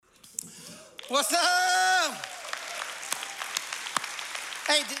What's up?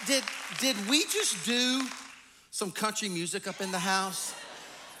 Hey, did we just do some country music up in the house?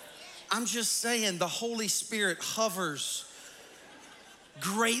 I'm just saying, the Holy Spirit hovers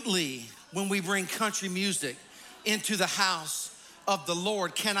greatly when we bring country music into the house of the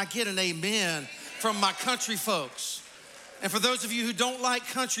Lord. Can I get an amen from my country folks? And for those of you who don't like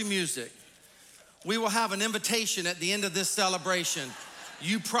country music, we will have an invitation at the end of this celebration.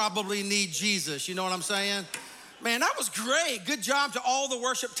 You probably need Jesus, you know what I'm saying? Man, that was great. Good job to all the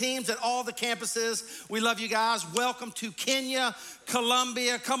worship teams at all the campuses. We love you guys. Welcome to Kenya,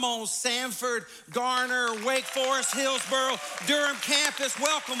 Columbia. Come on, Sanford, Garner, Wake Forest, Hillsboro, Durham campus.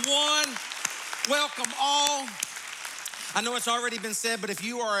 Welcome one, welcome all. I know it's already been said, but if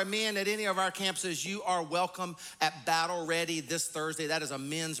you are a man at any of our campuses, you are welcome at Battle Ready this Thursday. That is a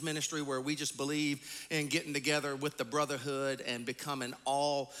men's ministry where we just believe in getting together with the brotherhood and becoming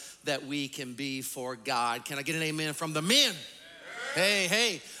all that we can be for God. Can I get an amen from the men?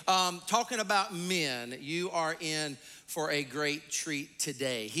 Hey, talking about men, you are in for a great treat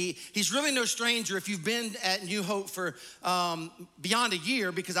today. He's really no stranger if you've been at New Hope for beyond a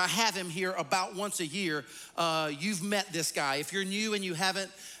year, because I have him here about once a year. You've met this guy. If you're new and you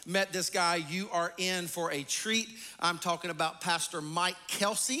haven't met this guy, you are in for a treat. I'm talking about Pastor Mike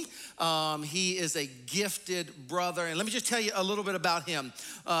Kelsey. He is a gifted brother. And let me just tell you a little bit about him.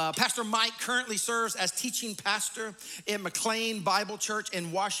 Pastor Mike currently serves as teaching pastor at McLean Bible Church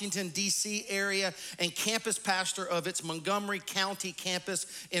in Washington, D.C. area, and campus pastor of its Montgomery County campus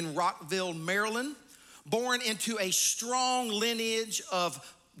in Rockville, Maryland. Born into a strong lineage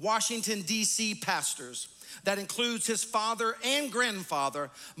of Washington, D.C. pastors that includes his father and grandfather,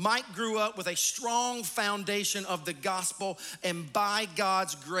 Mike grew up with a strong foundation of the gospel, and by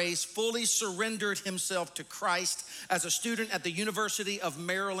God's grace, fully surrendered himself to Christ as a student at the University of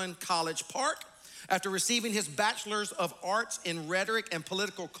Maryland College Park. After receiving his bachelor's of arts in rhetoric and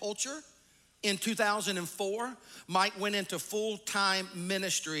political culture in 2004, Mike went into full-time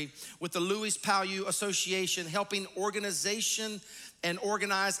ministry with the Louis Paulieu Association, helping organize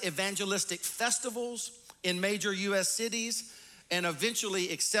evangelistic festivals in major U.S. cities, and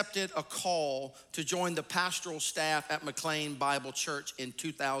eventually accepted a call to join the pastoral staff at McLean Bible Church in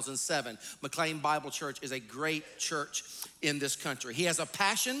 2007. McLean Bible Church is a great church in this country. He has a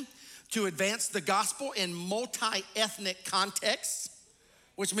passion to advance the gospel in multi-ethnic contexts,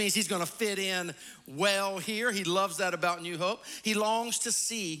 which means he's gonna fit in well here. He loves that about New Hope. He longs to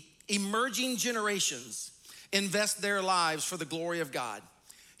see emerging generations invest their lives for the glory of God.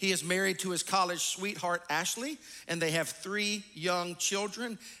 He is married to his college sweetheart, Ashley, and they have 3 young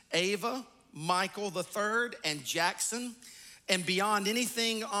children, Ava, Michael III, and Jackson. And beyond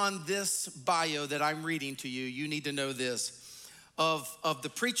anything on this bio that I'm reading to you, you need to know this. Of the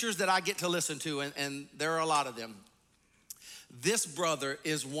preachers that I get to listen to, and there are a lot of them, this brother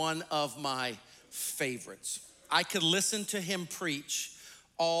is one of my favorites. I could listen to him preach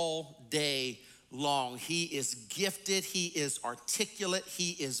all day long. He is gifted, he is articulate,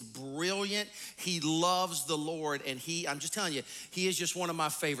 he is brilliant, he loves the Lord, and I'm just telling you, he is just one of my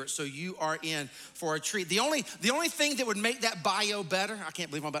favorites. So you are in for a treat. The only thing that would make that bio better, I can't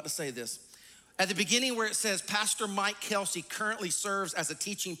believe I'm about to say this, at the beginning where it says Pastor Mike Kelsey currently serves as a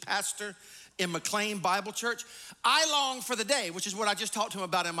teaching pastor in McLean Bible Church, I long for the day, which is what I just talked to him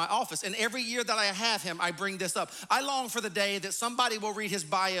about in my office. And every year that I have him, I bring this up. I long for the day that somebody will read his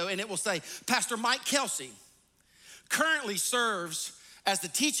bio and it will say, Pastor Mike Kelsey currently serves as the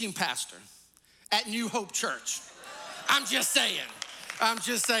teaching pastor at New Hope Church. I'm just saying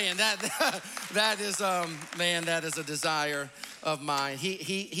that is, man, that is a desire of mine.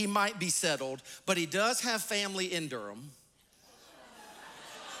 He might be settled, but he does have family in Durham.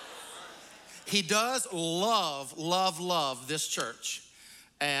 He does love this church.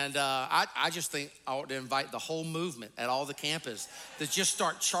 And I just think I ought to invite the whole movement at all the campus to just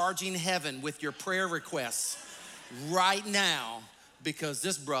start charging heaven with your prayer requests right now, because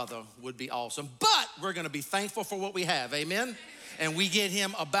this brother would be awesome. But we're gonna be thankful for what we have, amen? And we get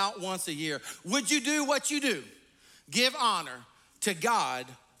him about once a year. Would you do what you do? Give honor to God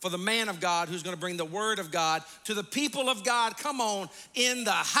for the man of God who's gonna bring the word of God to the people of God. Come on, in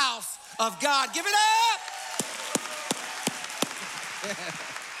the house of God. Give it up.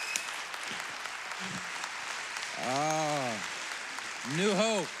 Oh, New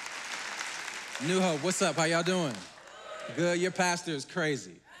Hope. New Hope, what's up? How y'all doing? Good, your pastor is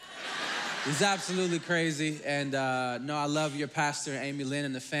crazy. He's absolutely crazy. And no, I love your pastor, Amy Lynn,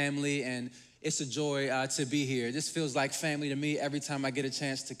 and the family, and it's a joy to be here. This feels like family to me every time I get a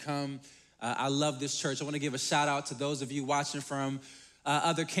chance to come. I love this church. I want to give a shout out to those of you watching from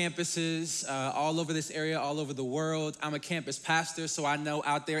other campuses all over this area, all over the world. I'm a campus pastor, so I know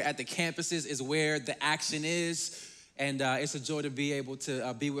out there at the campuses is where the action is. And it's a joy to be able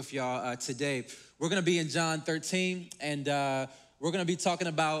to be with y'all today. We're gonna be in John 13, and we're gonna be talking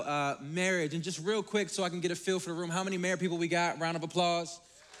about marriage. And just real quick, so I can get a feel for the room, how many married people we got? Round of applause.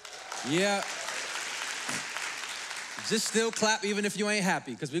 Yeah. Just still clap even if you ain't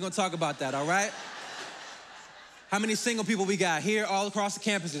happy, because we're gonna talk about that, all right? How many single people we got here all across the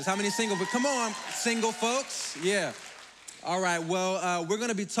campuses? How many single, come on, single folks, yeah. All right, well, we're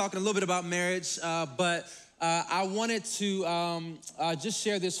gonna be talking a little bit about marriage, but I wanted to just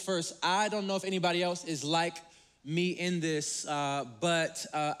share this first. I don't know if anybody else is like me in this, but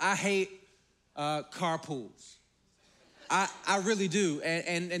I hate carpools. I really do,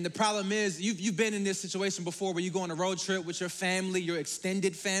 and the problem is you've been in this situation before where you go on a road trip with your family, your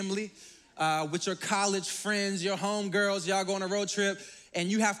extended family, with your college friends, your homegirls, y'all go on a road trip, and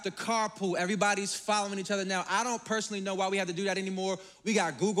you have to carpool. Everybody's following each other. Now, I don't personally know why we have to do that anymore. We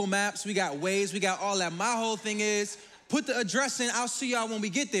got Google Maps, we got Waze, we got all that. My whole thing is, put the address in, I'll see y'all when we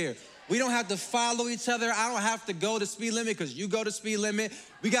get there. We don't have to follow each other. I don't have to go to speed limit because you go to speed limit.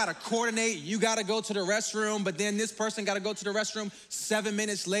 We gotta coordinate. You gotta go to the restroom, but then this person gotta go to the restroom 7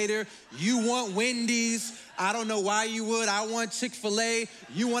 minutes later. You want Wendy's. I don't know why you would. I want Chick-fil-A.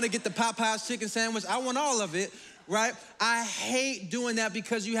 You wanna get the Popeyes chicken sandwich. I want all of it, right? I hate doing that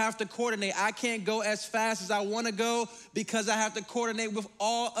because you have to coordinate. I can't go as fast as I wanna go because I have to coordinate with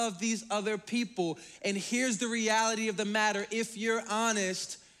all of these other people. And here's the reality of the matter. If you're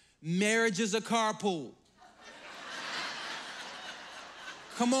honest, marriage is a carpool.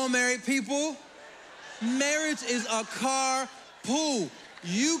 Come on, married people. Marriage is a carpool.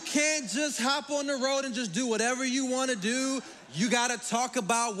 You can't just hop on the road and just do whatever you want to do. You got to talk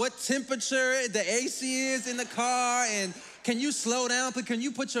about what temperature the AC is in the car, and can you slow down? Can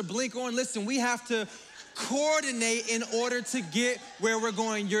you put your blinker on? Listen, we have to coordinate in order to get where we're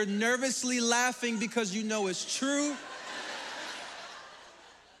going. You're nervously laughing because you know it's true.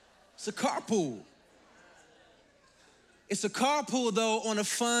 It's a carpool. It's a carpool, though, on a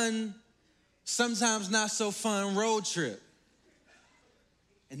fun, sometimes not so fun road trip.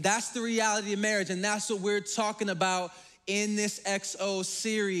 And that's the reality of marriage, and that's what we're talking about in this XO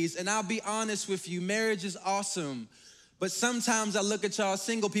series. And I'll be honest with you, marriage is awesome. But sometimes I look at y'all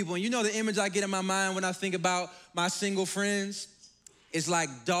single people, and you know the image I get in my mind when I think about my single friends is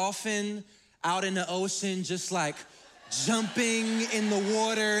like dolphin out in the ocean, just like jumping in the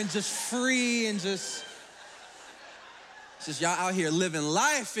water and just free and just y'all out here living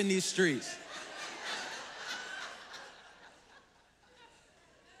life in these streets.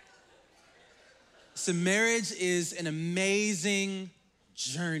 So marriage is an amazing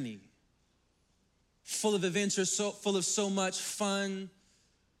journey, full of adventure, full of so much fun,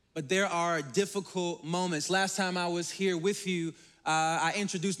 but there are difficult moments. Last time I was here with you, I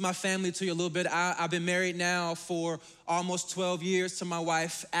introduced my family to you a little bit. I've been married now for almost 12 years to my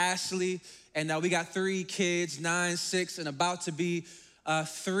wife, Ashley, and we got 3 kids, 9, 6, and about to be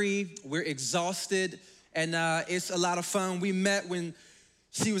 3. We're exhausted, and it's a lot of fun. We met when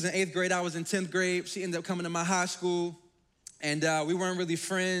she was in 8th grade, I was in 10th grade. She ended up coming to my high school, and we weren't really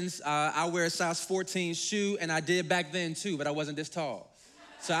friends. I wear a size 14 shoe, and I did back then too, but I wasn't this tall.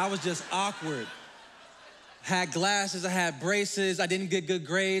 So I was just awkward. Had glasses, I had braces, I didn't get good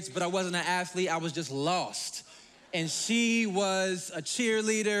grades, but I wasn't an athlete, I was just lost. And she was a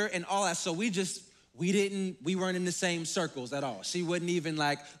cheerleader and all that, so we weren't in the same circles at all. She wouldn't even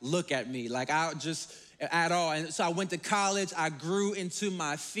like look at me, at all. And so I went to college, I grew into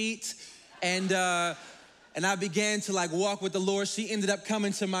my feet, and I began to like walk with the Lord. She ended up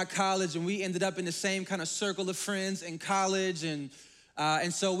coming to my college, and we ended up in the same kind of circle of friends in college, and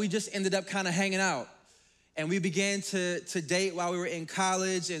so we just ended up kind of hanging out. And we began to date while we were in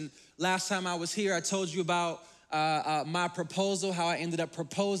college. And last time I was here, I told you about my proposal, how I ended up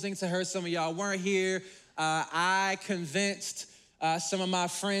proposing to her. Some of y'all weren't here. I convinced some of my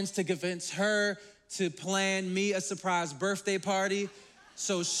friends to convince her to plan me a surprise birthday party.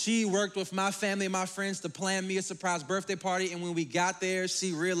 So she worked with my family and my friends to plan me a surprise birthday party. And when we got there,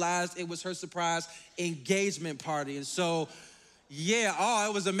 she realized it was her surprise engagement party. And so, yeah,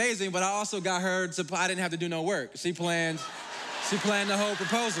 it was amazing, but I also got her I didn't have to do no work. She planned the whole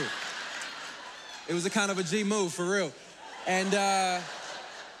proposal. It was a kind of a G move, for real. And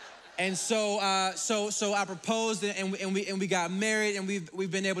so I proposed, and we got married, and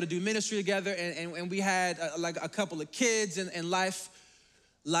we've been able to do ministry together, and we had like a couple of kids, and life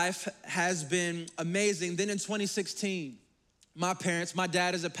has been amazing. Then in 2016, my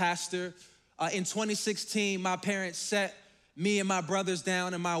dad is a pastor. In 2016, my parents set me and my brothers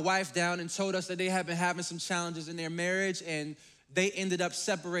down and my wife down and told us that they had been having some challenges in their marriage, and they ended up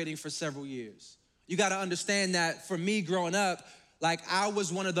separating for several years. You gotta understand that for me growing up, like I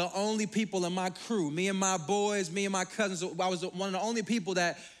was one of the only people in my crew, me and my boys, me and my cousins, I was one of the only people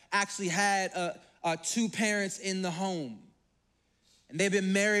that actually had two parents in the home. And they've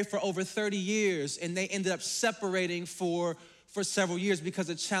been married for over 30 years, and they ended up separating for several years because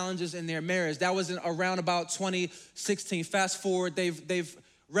of challenges in their marriage. That was around about 2016. Fast forward, they've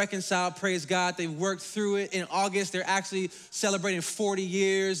reconciled, praise God. They've worked through it. In August, they're actually celebrating 40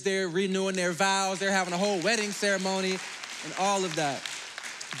 years. They're renewing their vows. They're having a whole wedding ceremony and all of that.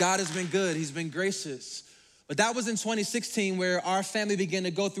 God has been good. He's been gracious. But that was in 2016 where our family began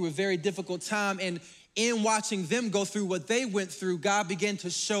to go through a very difficult time. And in watching them go through what they went through, God began to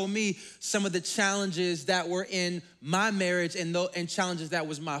show me some of the challenges that were in my marriage and challenges that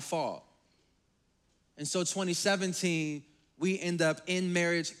was my fault. And so 2017, we end up in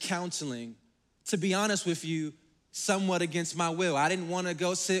marriage counseling. To be honest with you, somewhat against my will. I didn't want to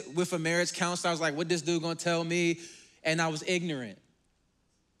go sit with a marriage counselor. I was like, what this dude gonna tell me? And I was ignorant.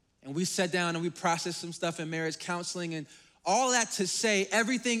 And we sat down and we processed some stuff in marriage counseling, and all that to say,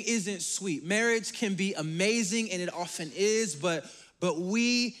 everything isn't sweet. Marriage can be amazing, and it often is, but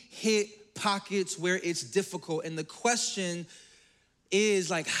we hit pockets where it's difficult. And the question is,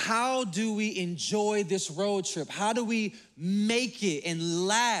 like, how do we enjoy this road trip? How do we make it and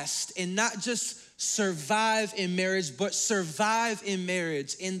last and not just survive in marriage, but survive in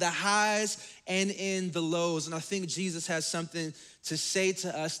marriage in the highs and in the lows? And I think Jesus has something to say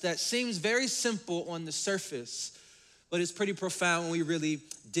to us that seems very simple on the surface, but it's pretty profound when we really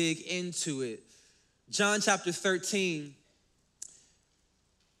dig into it. John chapter 13.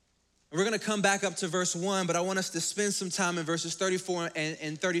 We're gonna come back up to verse 1, but I want us to spend some time in verses 34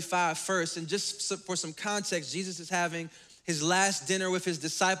 and 35 first. And just for some context, Jesus is having his last dinner with his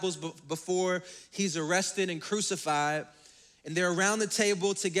disciples before he's arrested and crucified. And they're around the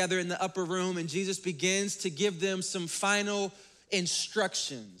table together in the upper room, and Jesus begins to give them some final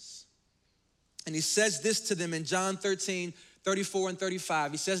instructions. And he says this to them in John 13, 34 and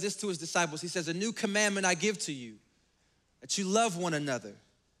 35. He says this to his disciples. He says, "A new commandment I give to you, that you love one another.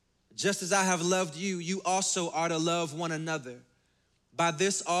 Just as I have loved you, you also are to love one another. By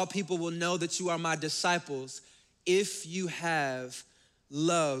this, all people will know that you are my disciples, if you have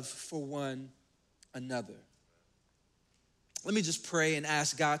love for one another." Let me just pray and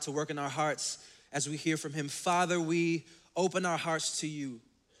ask God to work in our hearts as we hear from him. Father, we open our hearts to you.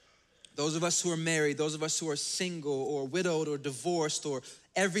 Those of us who are married, those of us who are single or widowed or divorced, or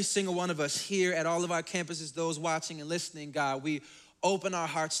every single one of us here at all of our campuses, those watching and listening, God, we open our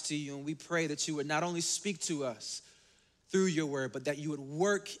hearts to you, and we pray that you would not only speak to us through your word, but that you would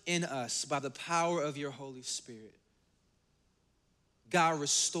work in us by the power of your Holy Spirit. God,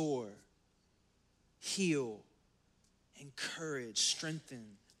 restore, heal, encourage, strengthen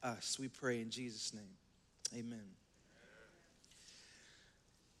us. We pray in Jesus' name. Amen.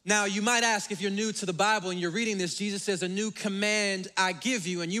 Now, you might ask, if you're new to the Bible and you're reading this, Jesus says, "A new command I give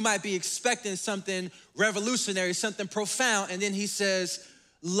you," and you might be expecting something revolutionary, something profound, and then he says,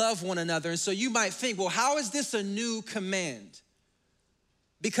 "Love one another." And so you might think, well, how is this a new command?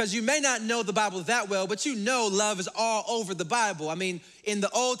 Because you may not know the Bible that well, but you know love is all over the Bible. I mean, in the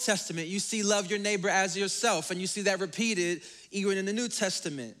Old Testament, you see love your neighbor as yourself, and you see that repeated even in the New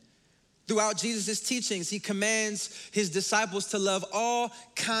Testament. Throughout Jesus' teachings, he commands his disciples to love all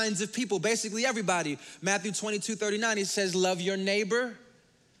kinds of people, basically everybody. Matthew 22:39, he says, love your neighbor.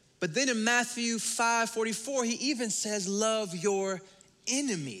 But then in Matthew 5:44, he even says, love your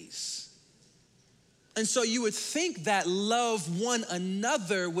enemies. And so you would think that love one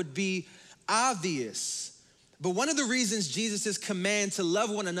another would be obvious. But one of the reasons Jesus' command to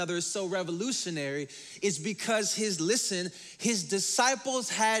love one another is so revolutionary is because his disciples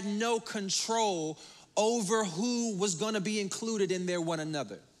had no control over who was gonna be included in their one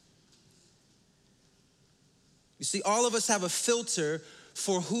another. You see, all of us have a filter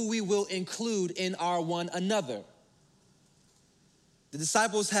for who we will include in our one another. The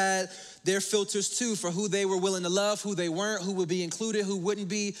disciples had their filters too for who they were willing to love, who they weren't, who would be included, who wouldn't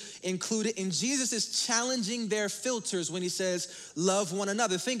be included. And Jesus is challenging their filters when he says, love one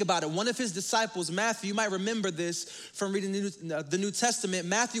another. Think about it. One of his disciples, Matthew, you might remember this from reading the New Testament.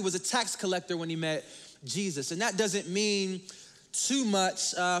 Matthew was a tax collector when he met Jesus. And that doesn't mean too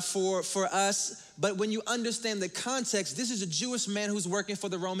much for us, but when you understand the context, this is a Jewish man who's working for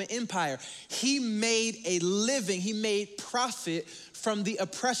the Roman Empire. He made a living, he made profit from the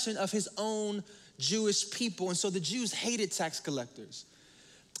oppression of his own Jewish people. And so the Jews hated tax collectors.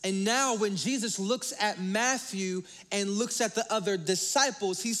 And now when Jesus looks at Matthew and looks at the other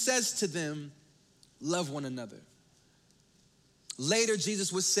disciples, he says to them, love one another. Later,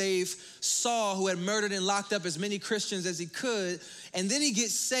 Jesus would save Saul, who had murdered and locked up as many Christians as he could. And then he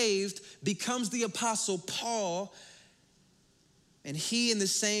gets saved, becomes the apostle Paul. And he and the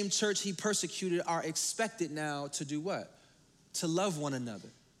same church he persecuted are expected now to do what? To love one another.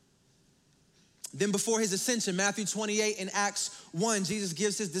 Then before his ascension, Matthew 28 and Acts 1, Jesus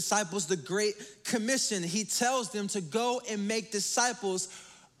gives his disciples the Great Commission. He tells them to go and make disciples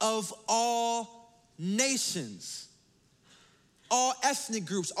of all nations, all ethnic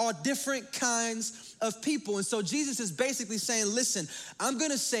groups, all different kinds of people. And so Jesus is basically saying, listen, I'm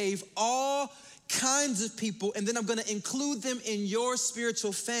gonna save all kinds of people, and then I'm gonna include them in your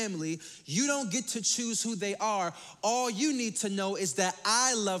spiritual family. You don't get to choose who they are. All you need to know is that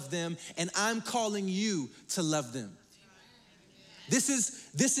I love them, and I'm calling you to love them. This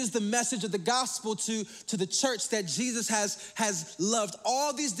is the message of the gospel to the church, that Jesus has loved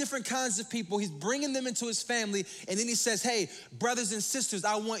all these different kinds of people. He's bringing them into his family, and then he says, hey, brothers and sisters,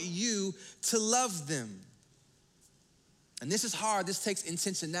 I want you to love them. And this is hard. This takes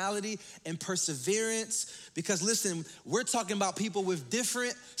intentionality and perseverance, because listen, we're talking about people with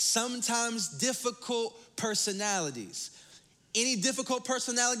different, sometimes difficult personalities. Any difficult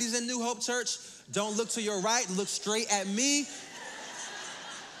personalities in New Hope Church? Don't look to your right, look straight at me.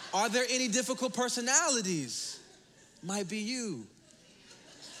 Are there any difficult personalities? Might be you.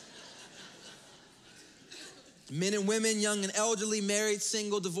 Men and women, young and elderly, married,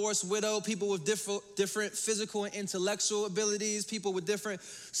 single, divorced, widow, people with different physical and intellectual abilities, people with different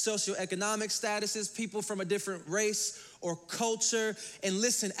socioeconomic statuses, people from a different race or culture. And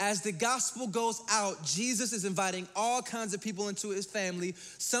listen, as the gospel goes out, Jesus is inviting all kinds of people into his family,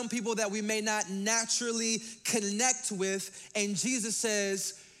 some people that we may not naturally connect with. And Jesus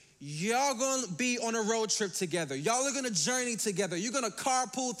says, y'all gonna be on a road trip together. Y'all are gonna journey together. You're gonna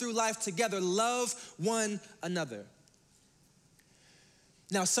carpool through life together. Love one another.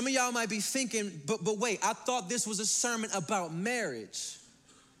 Now, some of y'all might be thinking, but wait, I thought this was a sermon about marriage.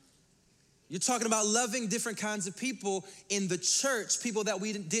 You're talking about loving different kinds of people in the church, people that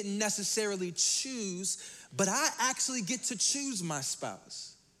we didn't necessarily choose, but I actually get to choose my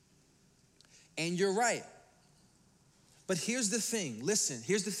spouse. And you're right. But here's the thing, listen,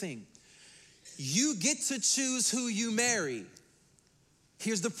 here's the thing. You get to choose who you marry.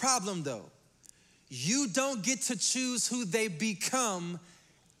 Here's the problem though. You don't get to choose who they become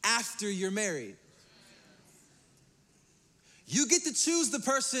after you're married. You get to choose the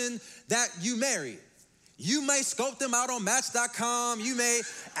person that you marry. You may scope them out on Match.com. You may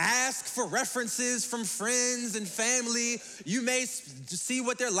ask for references from friends and family. You may see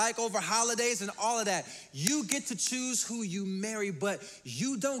what they're like over holidays and all of that. You get to choose who you marry, but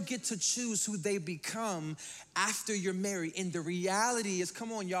you don't get to choose who they become after you're married. And the reality is,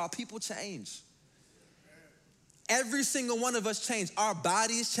 come on, y'all, people change. Every single one of us change. Our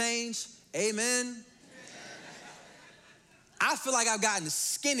bodies change. Amen. I feel like I've gotten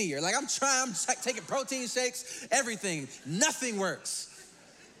skinnier. Like I'm taking protein shakes, everything. Nothing works.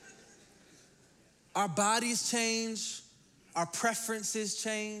 Our bodies change. Our preferences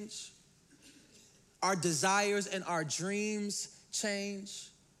change. Our desires and our dreams change.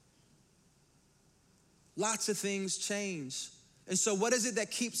 Lots of things change. And so what is it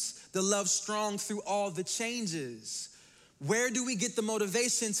that keeps the love strong through all the changes? Where do we get the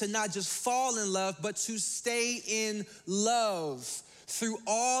motivation to not just fall in love, but to stay in love through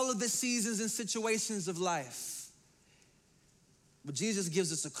all of the seasons and situations of life? But Jesus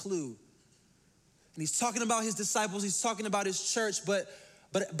gives us a clue. And he's talking about his disciples, he's talking about his church, but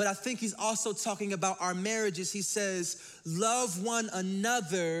I think he's also talking about our marriages. He says, love one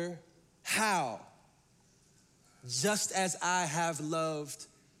another, how? Just as I have loved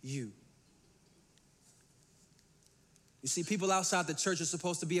you. You see, people outside the church are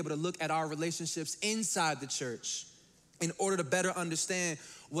supposed to be able to look at our relationships inside the church in order to better understand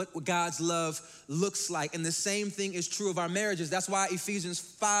what God's love looks like. And the same thing is true of our marriages. That's why Ephesians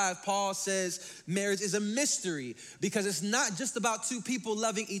 5, Paul says marriage is a mystery, because it's not just about two people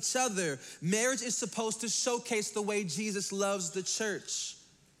loving each other. Marriage is supposed to showcase the way Jesus loves the church.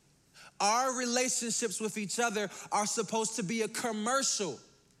 Our relationships with each other are supposed to be a commercial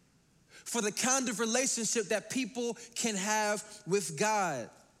for the kind of relationship that people can have with God.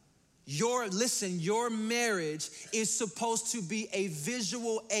 Your marriage is supposed to be a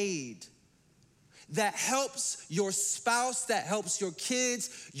visual aid that helps your spouse, that helps your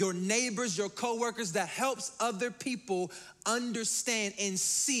kids, your neighbors, your coworkers, that helps other people understand and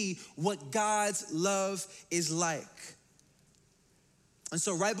see what God's love is like. And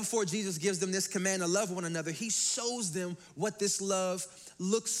so right before Jesus gives them this command to love one another, he shows them what this love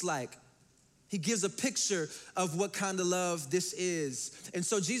looks like. He gives a picture of what kind of love this is. And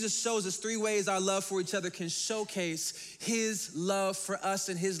so Jesus shows us 3 ways our love for each other can showcase his love for us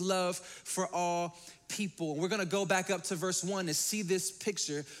and his love for all people. We're gonna go back up to verse 1 to see this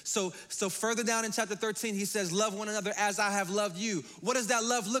picture. So further down in chapter 13, he says, love one another as I have loved you. What does that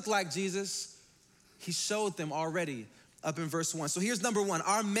love look like, Jesus? He showed them already up in verse 1. So here's number 1.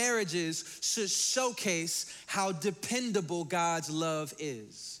 Our marriages should showcase how dependable God's love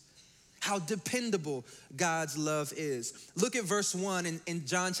is. How dependable God's love is. Look at verse 1 in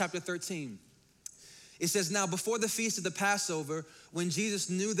John chapter 13. It says, now before the feast of the Passover, when Jesus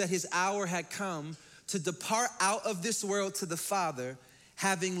knew that his hour had come to depart out of this world to the Father,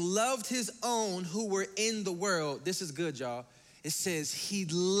 having loved his own who were in the world, this is good, y'all. It says he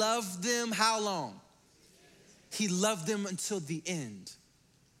loved them how long? He loved them until the end.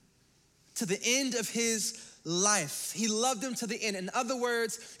 To the end of his life. He loved them to the end. In other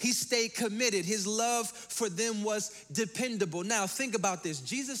words, he stayed committed. His love for them was dependable. Now, think about this.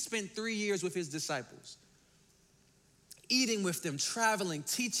 Jesus spent 3 years with his disciples, eating with them, traveling,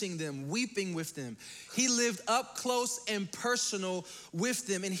 teaching them, weeping with them. He lived up close and personal with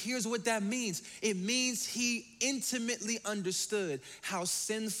them. And here's what that means. It means he intimately understood how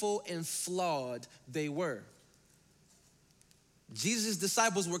sinful and flawed they were. Jesus'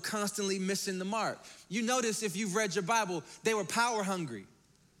 disciples were constantly missing the mark. You notice if you've read your Bible, they were power hungry.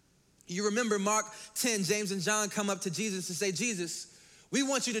 You remember Mark 10, James and John come up to Jesus and say, Jesus, we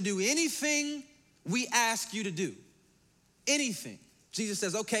want you to do anything we ask you to do. Anything. Jesus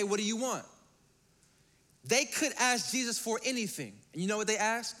says, okay, what do you want? They could ask Jesus for anything. And you know what they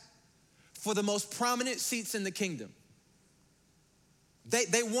asked? For the most prominent seats in the kingdom.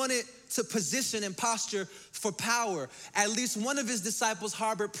 They wanted to position and posture for power. At least one of his disciples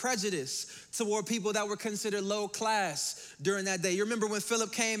harbored prejudice toward people that were considered low class during that day. You remember when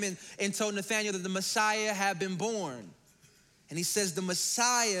Philip came and told Nathanael that the Messiah had been born. And he says the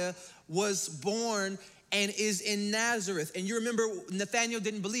Messiah was born and is in Nazareth. And you remember Nathanael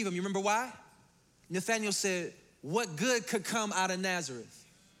didn't believe him. You remember why? Nathanael said, what good could come out of Nazareth?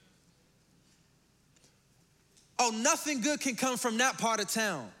 Oh, nothing good can come from that part of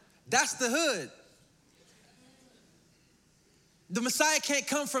town. That's the hood. The Messiah can't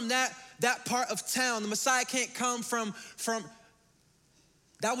come from that part of town. The Messiah can't come from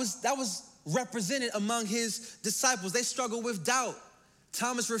that was represented among his disciples. They struggled with doubt.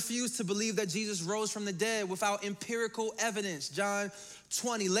 Thomas refused to believe that Jesus rose from the dead without empirical evidence. John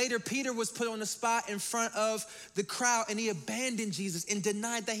 20. Later, Peter was put on the spot in front of the crowd and he abandoned Jesus and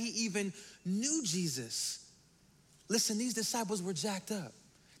denied that he even knew Jesus. Listen, these disciples were jacked up.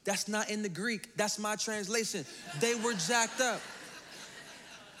 That's not in the Greek. That's my translation. They were jacked up.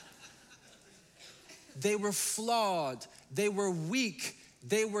 They were flawed. They were weak.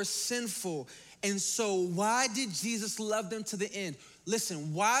 They were sinful. And so why did Jesus love them to the end?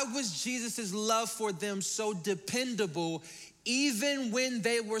 Listen, why was Jesus' love for them so dependable even when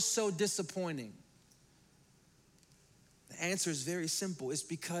they were so disappointing? The answer is very simple. It's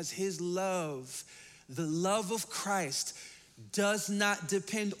because his love, the love of Christ, does not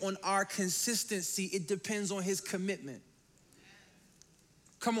depend on our consistency. It depends on his commitment.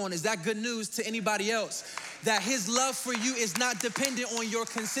 Come on, is that good news to anybody else? That his love for you is not dependent on your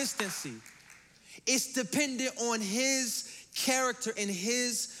consistency. It's dependent on his character and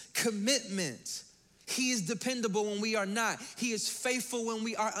his commitment. He is dependable when we are not. He is faithful when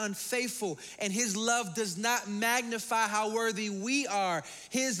we are unfaithful. And his love does not magnify how worthy we are.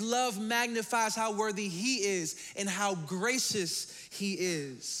 His love magnifies how worthy he is and how gracious he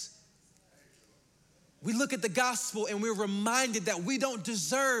is. We look at the gospel and we're reminded that we don't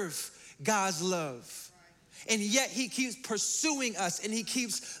deserve God's love. And yet he keeps pursuing us and he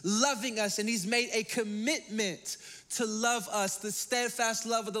keeps loving us and he's made a commitment to love us. The steadfast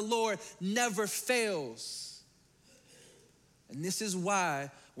love of the Lord never fails. And this is why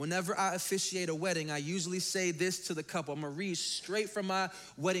whenever I officiate a wedding, I usually say this to the couple. I'm gonna read straight from my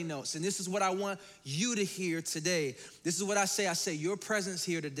wedding notes. And this is what I want you to hear today. This is what I say. I say, your presence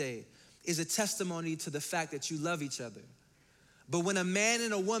here today is a testimony to the fact that you love each other. But when a man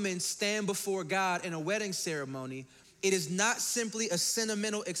and a woman stand before God in a wedding ceremony, it is not simply a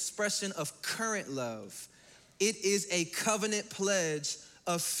sentimental expression of current love. It is a covenant pledge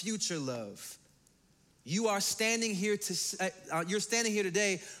of future love. You are standing here you're standing here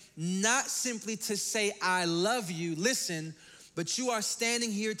today not simply to say, I love you, listen, but you are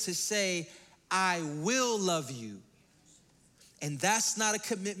standing here to say, I will love you. And that's not a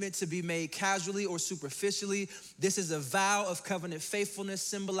commitment to be made casually or superficially. This is a vow of covenant faithfulness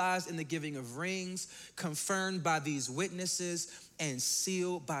symbolized in the giving of rings, confirmed by these witnesses, and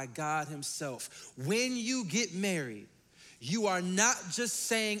sealed by God himself. When you get married, you are not just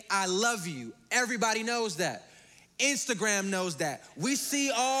saying, I love you. Everybody knows that. Instagram knows that. We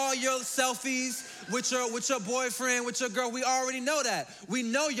see all your selfies with your boyfriend, with your girl. We already know that. We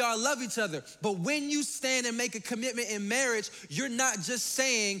know y'all love each other. But when you stand and make a commitment in marriage, you're not just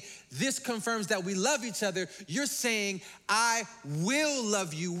saying, this confirms that we love each other. You're saying, I will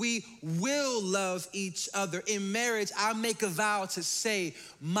love you. We will love each other. In marriage, I make a vow to say,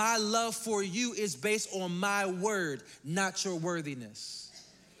 my love for you is based on my word, not your worthiness.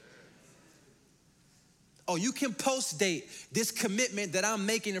 Oh, you can post-date this commitment that I'm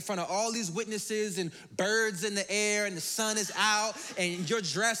making in front of all these witnesses and birds in the air and the sun is out and your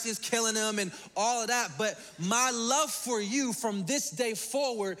dress is killing them and all of that. But my love for you from this day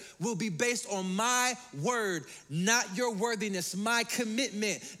forward will be based on my word, not your worthiness, my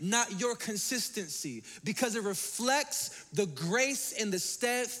commitment, not your consistency, because it reflects the grace and the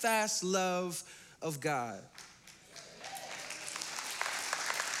steadfast love of God.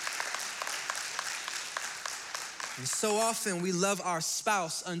 And so often we love our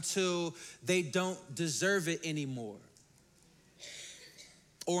spouse until they don't deserve it anymore,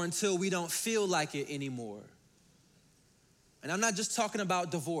 or until we don't feel like it anymore. And I'm not just talking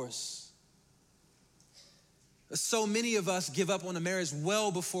about divorce. So many of us give up on a marriage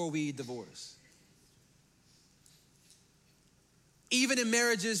well before we divorce. Even in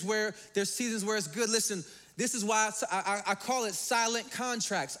marriages where there's seasons where it's good, listen, this is why I call it silent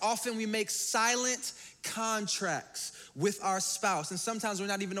contracts. Often we make silent contracts with our spouse. And sometimes we're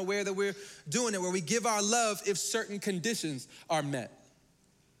not even aware that we're doing it, where we give our love if certain conditions are met.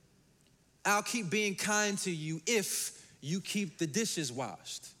 I'll keep being kind to you if you keep the dishes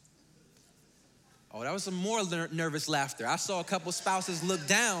washed. Oh, that was some more nervous laughter. I saw a couple spouses look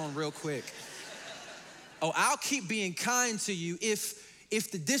down real quick. Oh, I'll keep being kind to you if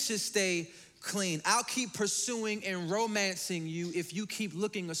the dishes stay clean. I'll keep pursuing and romancing you if you keep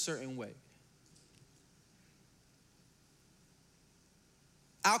looking a certain way.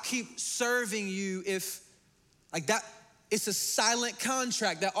 I'll keep serving you if, like that, it's a silent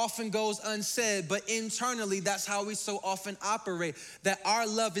contract that often goes unsaid, but internally, that's how we so often operate, that our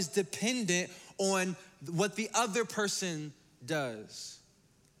love is dependent on what the other person does.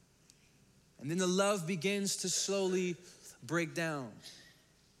 And then the love begins to slowly break down.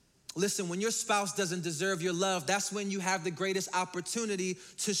 Listen, when your spouse doesn't deserve your love, that's when you have the greatest opportunity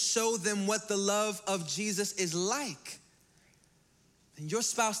to show them what the love of Jesus is like. And your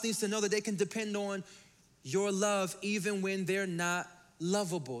spouse needs to know that they can depend on your love even when they're not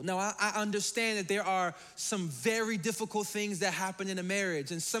lovable. Now, I understand that there are some very difficult things that happen in a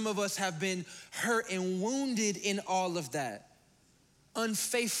marriage, and some of us have been hurt and wounded in all of that.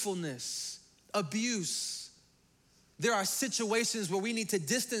 Unfaithfulness, abuse. There are situations where we need to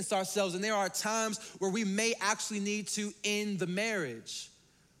distance ourselves, and there are times where we may actually need to end the marriage.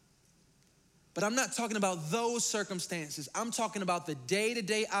 But I'm not talking about those circumstances. I'm talking about the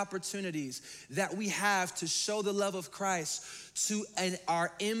day-to-day opportunities that we have to show the love of Christ to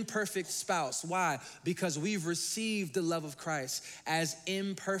our imperfect spouse. Why? Because we've received the love of Christ as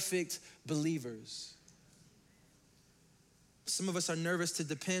imperfect believers. Some of us are nervous to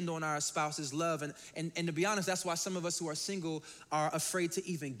depend on our spouse's love. And to be honest, that's why some of us who are single are afraid to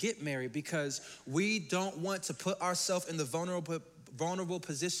even get married, because we don't want to put ourselves in the vulnerable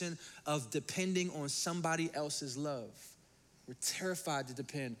position of depending on somebody else's love. We're terrified to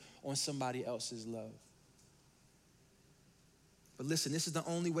depend on somebody else's love. But listen, this is the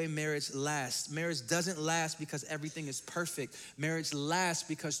only way marriage lasts. Marriage doesn't last because everything is perfect. Marriage lasts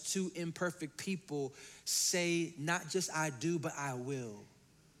because two imperfect people say not just I do, but I will.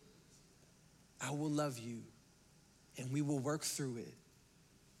 I will love you, and we will work through it.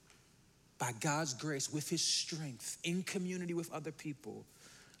 By God's grace, with his strength, in community with other people,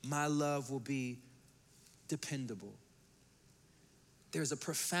 my love will be dependable. There's a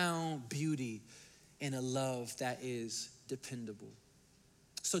profound beauty in a love that is dependable.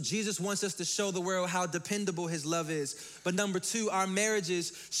 So Jesus wants us to show the world how dependable his love is. But number two, our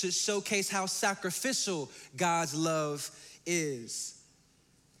marriages should showcase how sacrificial God's love is.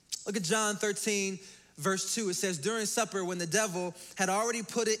 Look at John 13, verse 2, it says, during supper, when the devil had already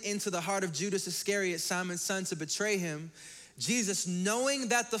put it into the heart of Judas Iscariot, Simon's son, to betray him, Jesus, knowing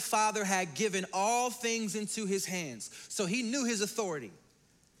that the Father had given all things into his hands, so he knew his authority,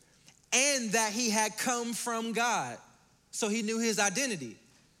 and that he had come from God, so he knew his identity,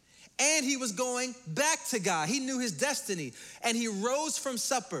 and he was going back to God. He knew his destiny, and he rose from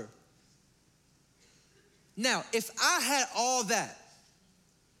supper. Now, if I had all that,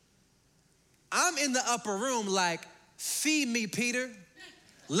 I'm in the upper room like, feed me, Peter.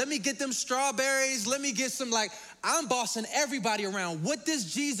 Let me get them strawberries. Let me get some, I'm bossing everybody around. What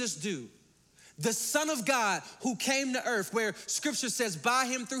does Jesus do? The Son of God who came to earth, where scripture says, by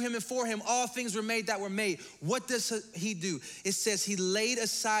him, through him, and for him, all things were made that were made. What does he do? It says he laid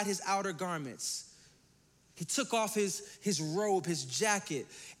aside his outer garments. He took off his robe, his jacket,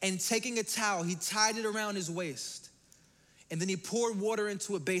 and taking a towel, he tied it around his waist. And then he poured water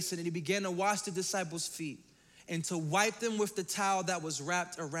into a basin, and he began to wash the disciples' feet and to wipe them with the towel that was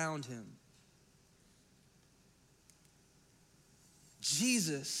wrapped around him.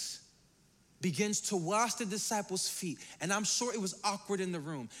 Jesus begins to wash the disciples' feet. And I'm sure it was awkward in the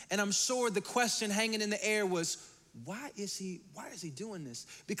room. And I'm sure the question hanging in the air was, why is he doing this?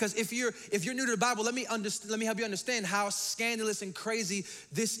 Because if you're new to the Bible, let me help you understand how scandalous and crazy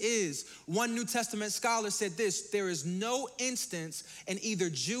this is. One New Testament scholar said this: there is no instance in either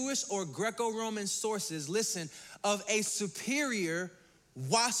Jewish or Greco-Roman sources, listen, of a superior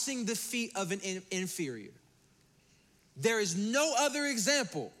washing the feet of an inferior. There is no other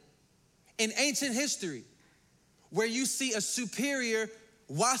example in ancient history where you see a superior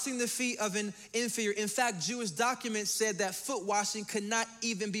washing the feet of an inferior. In fact, Jewish documents said that foot washing could not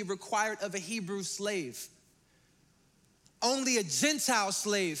even be required of a Hebrew slave. Only a Gentile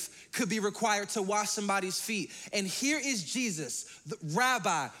slave could be required to wash somebody's feet. And here is Jesus, the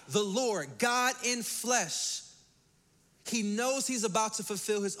Rabbi, the Lord, God in flesh. He knows he's about to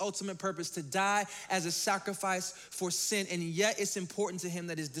fulfill his ultimate purpose, to die as a sacrifice for sin. And yet it's important to him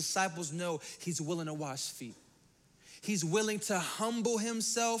that his disciples know he's willing to wash feet. He's willing to humble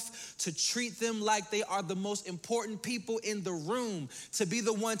himself, to treat them like they are the most important people in the room, to be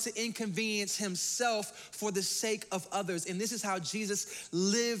the one to inconvenience himself for the sake of others. And this is how Jesus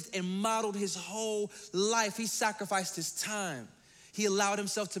lived and modeled his whole life. He sacrificed his time. He allowed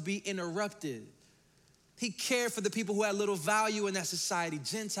himself to be interrupted. He cared for the people who had little value in that society,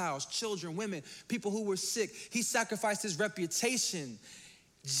 Gentiles, children, women, people who were sick. He sacrificed his reputation.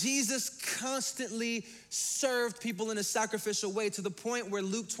 Jesus constantly served people in a sacrificial way, to the point where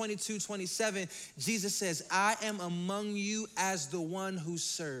Luke 22:27, Jesus says, I am among you as the one who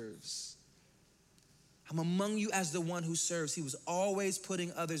serves. I'm among you as the one who serves. He was always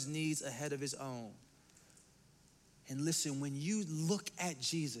putting others' needs ahead of his own. And listen, when you look at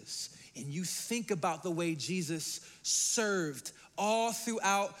Jesus and you think about the way Jesus served all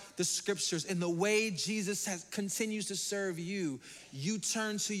throughout the scriptures and the way Jesus continues to serve you, you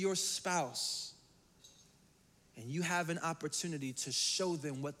turn to your spouse and you have an opportunity to show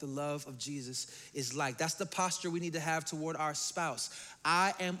them what the love of Jesus is like. That's the posture we need to have toward our spouse.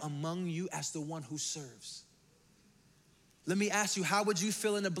 I am among you as the one who serves. Let me ask you, how would you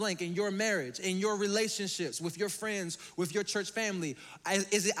fill in the blank in your marriage, in your relationships, with your friends, with your church family?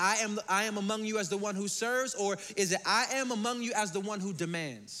 Is it I am among you as the one who serves, or is it I am among you as the one who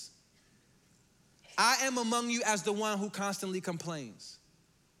demands? I am among you as the one who constantly complains.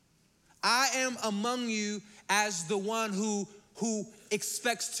 I am among you as the one who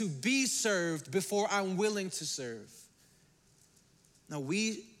expects to be served before I'm willing to serve. Now,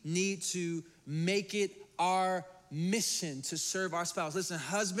 we need to make it our mission to serve our spouse. Listen,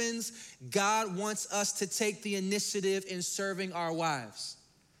 husbands, God wants us to take the initiative in serving our wives.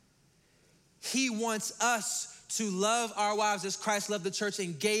 He wants us to love our wives as Christ loved the church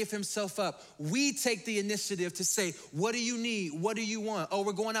and gave himself up. We take the initiative to say, what do you need? What do you want? Oh,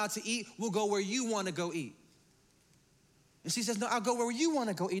 we're going out to eat. We'll go where you want to go eat. And she says, no, I'll go where you want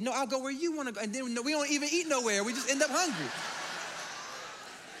to go eat. No, I'll go where you want to go. And then we don't even eat nowhere. We just end up hungry.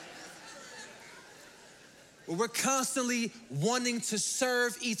 We're constantly wanting to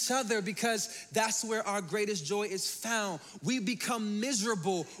serve each other because that's where our greatest joy is found. We become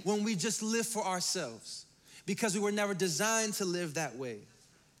miserable when we just live for ourselves because we were never designed to live that way.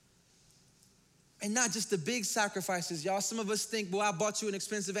 And not just the big sacrifices, y'all. Some of us think, well, I bought you an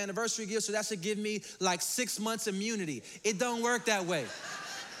expensive anniversary gift, so that should give me like 6 months immunity. It don't work that way.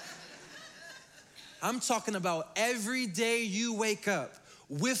 I'm talking about every day you wake up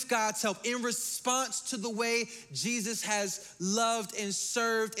with God's help, in response to the way Jesus has loved and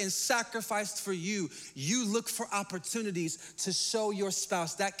served and sacrificed for you, you look for opportunities to show your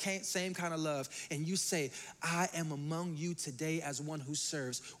spouse that same kind of love. And you say, I am among you today as one who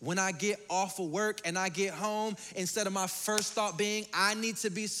serves. When I get off of work and I get home, instead of my first thought being, I need to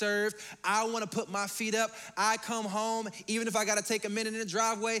be served, I want to put my feet up. I come home, even if I got to take a minute in the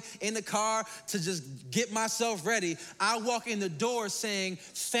driveway, in the car to just get myself ready. I walk in the door saying,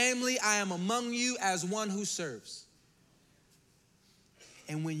 family, I am among you as one who serves.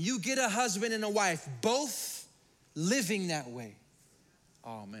 And when you get a husband and a wife, both living that way,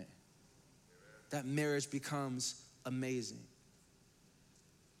 oh man, that marriage becomes amazing.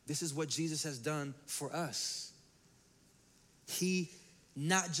 This is what Jesus has done for us. He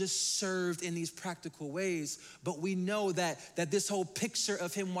not just served in these practical ways, but we know that this whole picture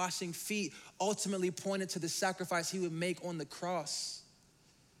of him washing feet ultimately pointed to the sacrifice he would make on the cross.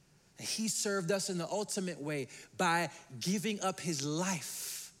 He served us in the ultimate way by giving up his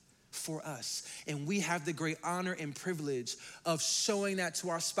life for us. And we have the great honor and privilege of showing that to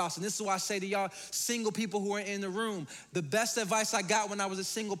our spouse. And this is why I say to y'all, single people who are in the room, the best advice I got when I was a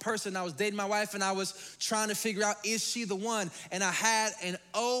single person, I was dating my wife and I was trying to figure out, is she the one? And I had an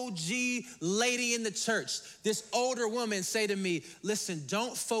OG lady in the church, this older woman, say to me, listen,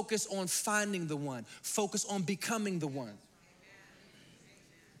 don't focus on finding the one, focus on becoming the one.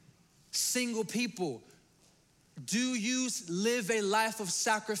 Single people, do you live a life of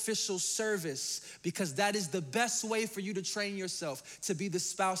sacrificial service? Because that is the best way for you to train yourself to be the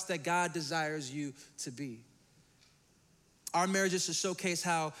spouse that God desires you to be. Our marriages should showcase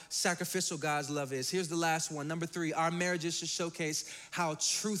how sacrificial God's love is. Here's the last one. Number 3, our marriages should showcase how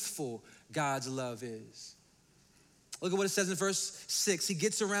truthful God's love is. Look at what it says in verse 6. He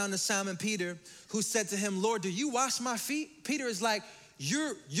gets around to Simon Peter, who said to him, Lord, do you wash my feet? Peter is like,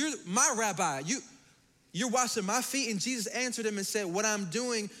 you're my rabbi. You're washing my feet? And Jesus answered him and said, what I'm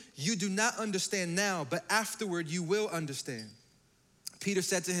doing, you do not understand now, but afterward you will understand. Peter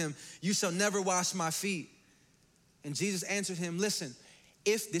said to him, you shall never wash my feet. And Jesus answered him, listen,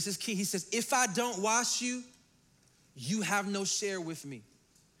 this is key. He says, if I don't wash you, you have no share with me.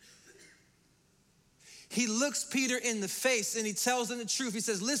 He looks Peter in the face and he tells him the truth. He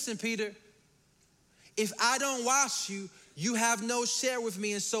says, listen, Peter, if I don't wash you, you have no share with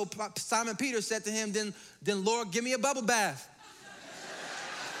me. And so Simon Peter said to him, then Lord, give me a bubble bath.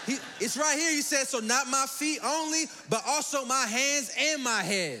 It's right here. He said, so not my feet only, but also my hands and my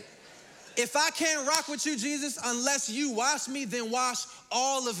head. If I can't rock with you, Jesus, unless you wash me, then wash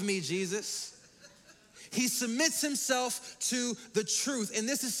all of me, Jesus. He submits himself to the truth. And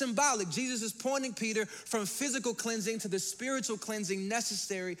this is symbolic. Jesus is pointing Peter from physical cleansing to the spiritual cleansing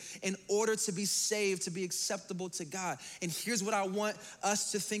necessary in order to be saved, to be acceptable to God. And here's what I want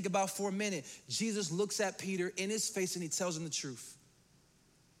us to think about for a minute. Jesus looks at Peter in his face and he tells him the truth.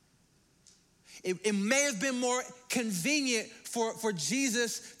 It may have been more convenient for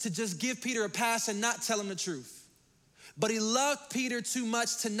Jesus to just give Peter a pass and not tell him the truth. But he loved Peter too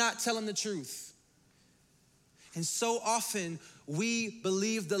much to not tell him the truth. And so often we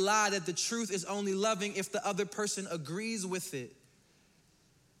believe the lie that the truth is only loving if the other person agrees with it.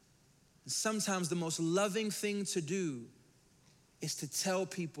 And sometimes the most loving thing to do is to tell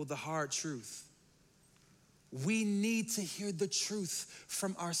people the hard truth. We need to hear the truth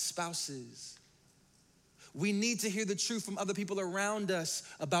from our spouses. We need to hear the truth from other people around us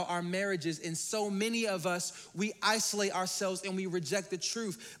about our marriages. And so many of us, we isolate ourselves and we reject the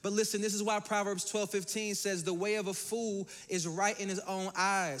truth. But listen, this is why Proverbs 12:15 says, the way of a fool is right in his own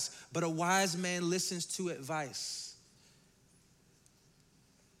eyes, but a wise man listens to advice.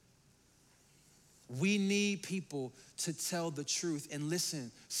 We need people to tell the truth. And listen,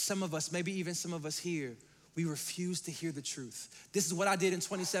 some of us, maybe even some of us here, we refuse to hear the truth. This is what I did in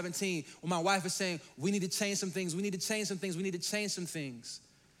 2017 when my wife was saying, we need to change some things, we need to change some things, we need to change some things.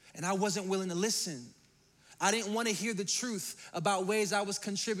 And I wasn't willing to listen. I didn't want to hear the truth about ways I was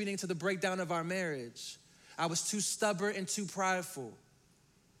contributing to the breakdown of our marriage. I was too stubborn and too prideful.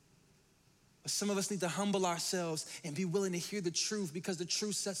 But some of us need to humble ourselves and be willing to hear the truth, because the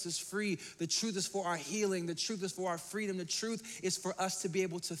truth sets us free. The truth is for our healing. The truth is for our freedom. The truth is for us to be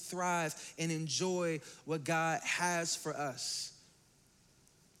able to thrive and enjoy what God has for us.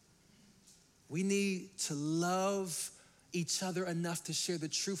 We need to love each other enough to share the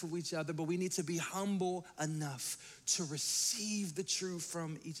truth with each other, but we need to be humble enough to receive the truth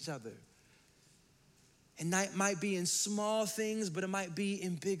from each other. And that might be in small things, but it might be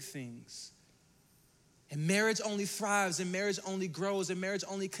in big things. And marriage only thrives, and marriage only grows, and marriage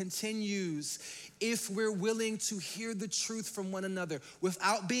only continues if we're willing to hear the truth from one another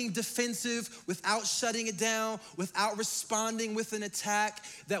without being defensive, without shutting it down, without responding with an attack,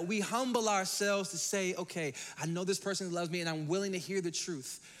 that we humble ourselves to say, okay, I know this person loves me and I'm willing to hear the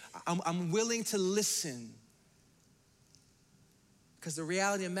truth. I'm willing to listen. Because the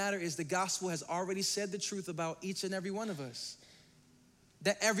reality of the matter is the gospel has already said the truth about each and every one of us.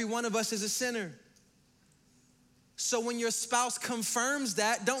 That every one of us is a sinner. So when your spouse confirms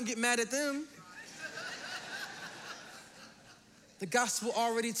that, don't get mad at them. The gospel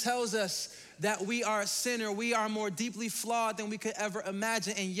already tells us that we are a sinner. We are more deeply flawed than we could ever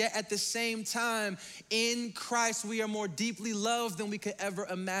imagine. And yet at the same time, in Christ, we are more deeply loved than we could ever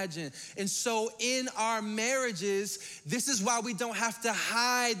imagine. And so in our marriages, this is why we don't have to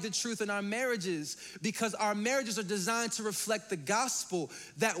hide the truth in our marriages, because our marriages are designed to reflect the gospel,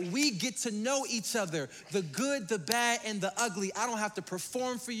 that we get to know each other, the good, the bad, and the ugly. I don't have to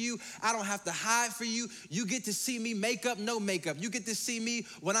perform for you. I don't have to hide for you. You get to see me makeup, no makeup. You get to see me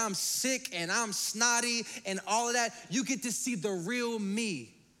when I'm sick and I'm snotty and all of that. You get to see the real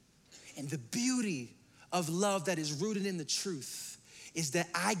me. And the beauty of love that is rooted in the truth is that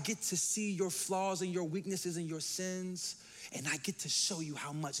I get to see your flaws and your weaknesses and your sins, and I get to show you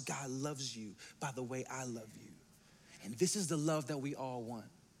how much God loves you by the way I love you. And this is the love that we all want.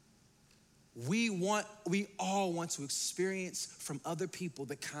 We all want to experience from other people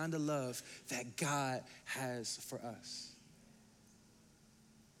the kind of love that God has for us.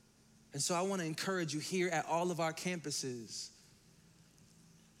 And so I want to encourage you here at all of our campuses.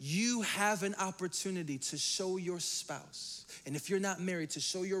 You have an opportunity to show your spouse, and if you're not married, to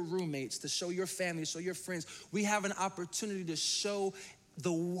show your roommates, to show your family, to show your friends. We have an opportunity to show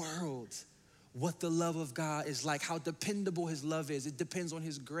the world what the love of God is like, how dependable his love is. It depends on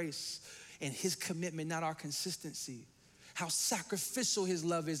his grace and his commitment, not our consistency. How sacrificial his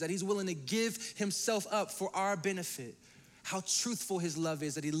love is, that he's willing to give himself up for our benefit. How truthful his love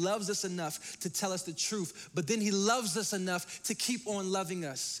is, that he loves us enough to tell us the truth, but then he loves us enough to keep on loving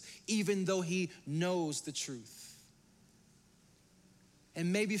us, even though he knows the truth.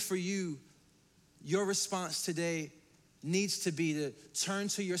 And maybe for you, your response today needs to be to turn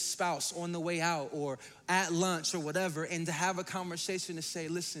to your spouse on the way out or at lunch or whatever, and to have a conversation to say,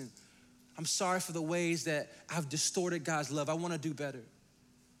 listen, I'm sorry for the ways that I've distorted God's love. I want to do better.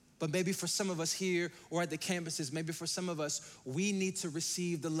 But maybe for some of us here or at the campuses, maybe for some of us, we need to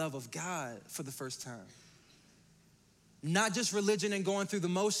receive the love of God for the first time. Not just religion and going through the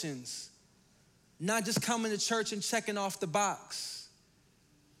motions. Not just coming to church and checking off the box.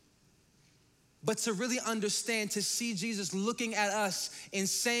 But to really understand, to see Jesus looking at us and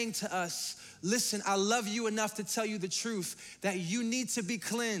saying to us, listen, I love you enough to tell you the truth, that you need to be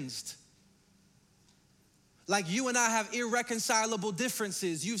cleansed. Like you and I have irreconcilable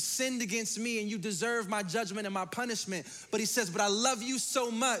differences. You've sinned against me and you deserve my judgment and my punishment. But he says, but I love you so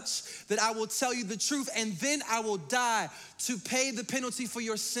much that I will tell you the truth, and then I will die to pay the penalty for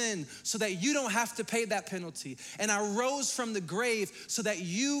your sin so that you don't have to pay that penalty. And I rose from the grave so that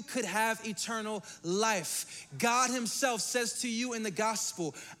you could have eternal life. God himself says to you in the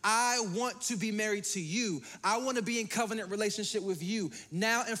gospel, I want to be married to you. I want to be in covenant relationship with you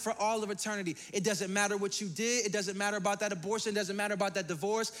now and for all of eternity. It doesn't matter what you did. It doesn't matter about that abortion. It doesn't matter about that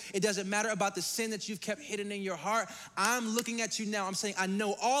divorce. It doesn't matter about the sin that you've kept hidden in your heart. I'm looking at you now. I'm saying, I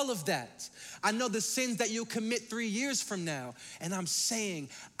know all of that. I know the sins that you'll commit 3 years from now. And I'm saying,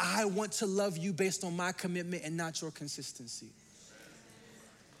 I want to love you based on my commitment and not your consistency.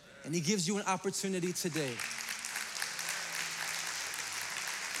 And he gives you an opportunity today.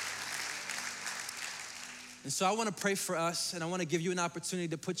 And so I want to pray for us, and I want to give you an opportunity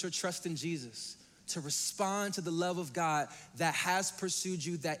to put your trust in Jesus, to respond to the love of God that has pursued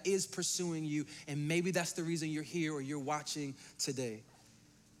you, that is pursuing you, and maybe that's the reason you're here or you're watching today.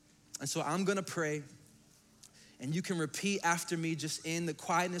 And so I'm gonna pray, and you can repeat after me just in the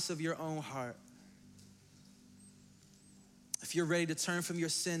quietness of your own heart. If you're ready to turn from your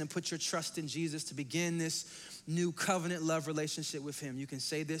sin and put your trust in Jesus to begin this new covenant love relationship with him, you can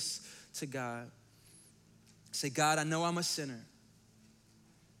say this to God. Say, God, I know I'm a sinner.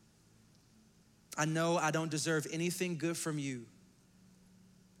 I know I don't deserve anything good from you.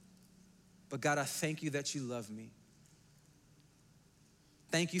 But God, I thank you that you love me.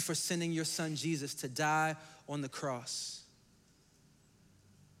 Thank you for sending your son Jesus to die on the cross.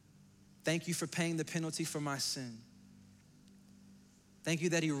 Thank you for paying the penalty for my sin. Thank you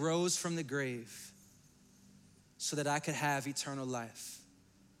that he rose from the grave so that I could have eternal life.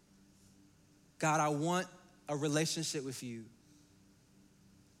 God, I want a relationship with you.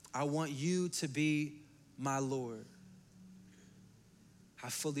 I want you to be my Lord. I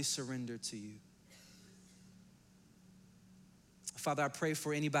fully surrender to you. Father, I pray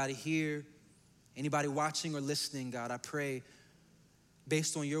for anybody here, anybody watching or listening, God. I pray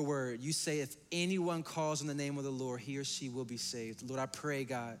based on your word. You say if anyone calls on the name of the Lord, he or she will be saved. Lord, I pray,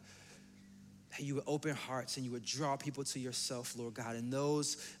 God, that you would open hearts and you would draw people to yourself, Lord God. And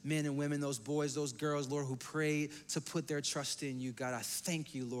those men and women, those boys, those girls, Lord, who prayed to put their trust in you, God, I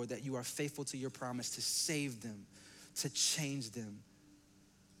thank you, Lord, that you are faithful to your promise to save them, to change them,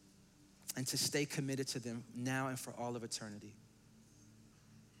 and to stay committed to them now and for all of eternity.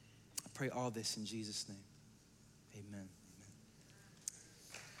 pray all this in Jesus' name. Amen.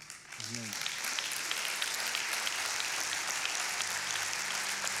 Amen.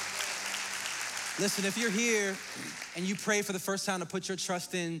 Listen, if you're here and you pray for the first time to put your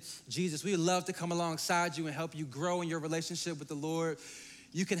trust in Jesus, we would love to come alongside you and help you grow in your relationship with the Lord.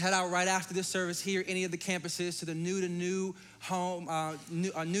 You can head out right after this service here, any of the campuses, to the New to New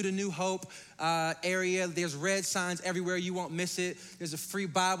Hope area. There's red signs everywhere. You won't miss it. There's a free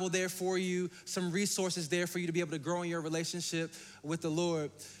Bible there for you, some resources there for you to be able to grow in your relationship with the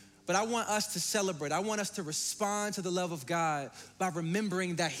Lord. But I want us to celebrate. I want us to respond to the love of God by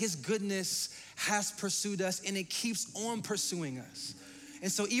remembering that his goodness has pursued us and it keeps on pursuing us.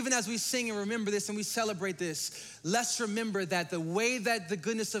 And so even as we sing and remember this and we celebrate this, let's remember that the way that the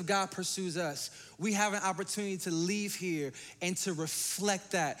goodness of God pursues us, we have an opportunity to leave here and to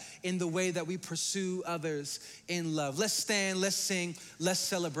reflect that in the way that we pursue others in love. Let's stand, let's sing, let's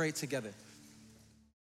celebrate together.